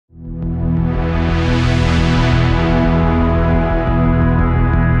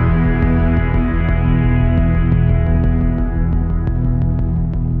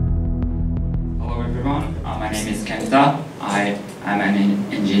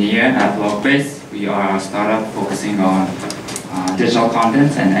engineer at Workbase. We are a startup focusing on digital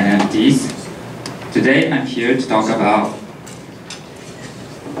content and NFTs. Today I'm here to talk about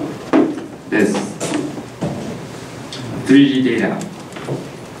this 3D data.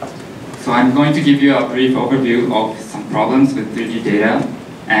 So I'm going to give you a brief overview of some problems with 3D data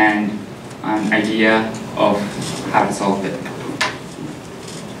and an idea of how to solve it.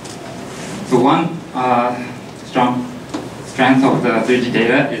 So one strong strength of the 3D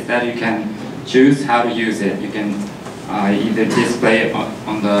data is that you can choose how to use it. You can either display it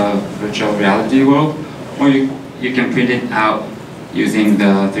on the virtual reality world, or you can print it out using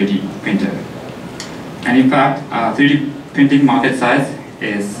the 3D printer. And in fact, 3D printing market size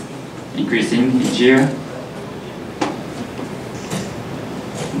is increasing each year.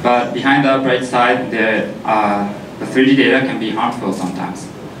 But behind the bright side, the 3D data can be harmful sometimes.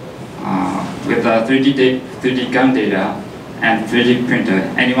 With the 3D gun data and 3D printer,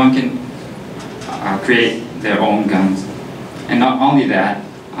 anyone can create their own guns. And not only that,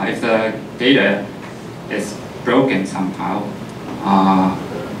 if the data is broken somehow,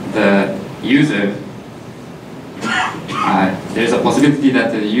 the user, there's a possibility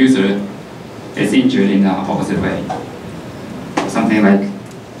that the user is injured in the opposite way. Something like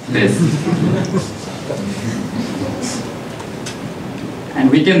this. And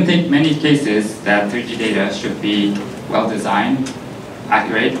we can think many cases that 3D data should be well designed,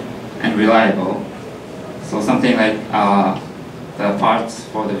 accurate, and reliable. So something like the parts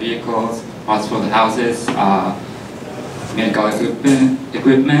for the vehicles, parts for the houses, medical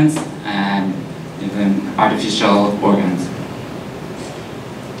equipment, and even artificial organs.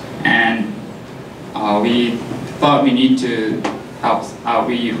 And we thought we need to help.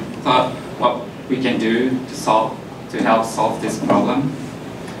 We thought what we can do to help solve this problem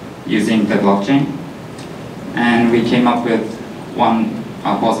using the blockchain. And we came up with one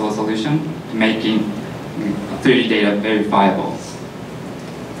possible solution to making 3D data verifiable.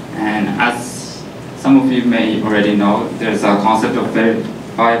 And as some of you may already know, there's a concept of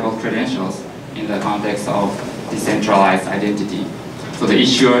verifiable credentials in the context of decentralized identity. So the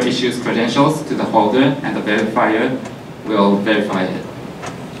issuer issues credentials to the holder, and the verifier will verify it.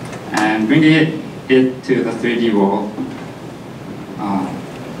 And bringing it to the 3D world,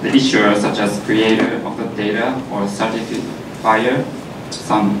 the issuer, such as creator of the data or certifier,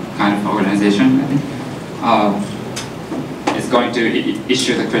 some kind of organization, I think, is going to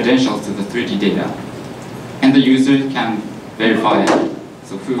issue the credentials to the 3D data. And the user can verify it.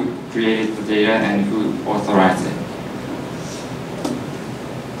 So who created the data and who authorized it.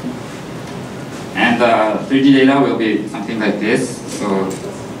 And the 3D data will be something like this. So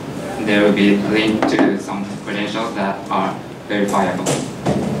there will be a link to some credentials that are verifiable.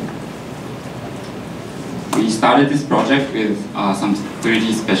 We started this project with some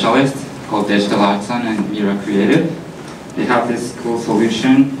 3D specialists called Digital Artisan and Mira Creative. They have this cool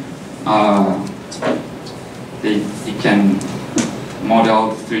solution. They can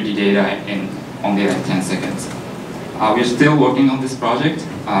model 3D data in only like 10 seconds. We're still working on this project.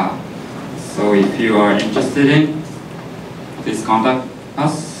 So if you are interested in, please contact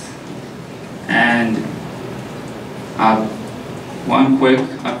us. And one quick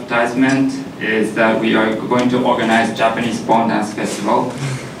advertisement is that we are going to organize Japanese Pond Dance Festival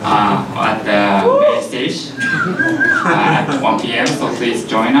at the main stage at 1 p.m. So please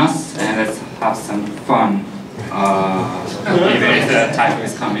join us and let's have some fun. Even if the typhoon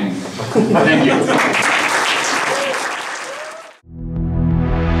is coming. Thank you.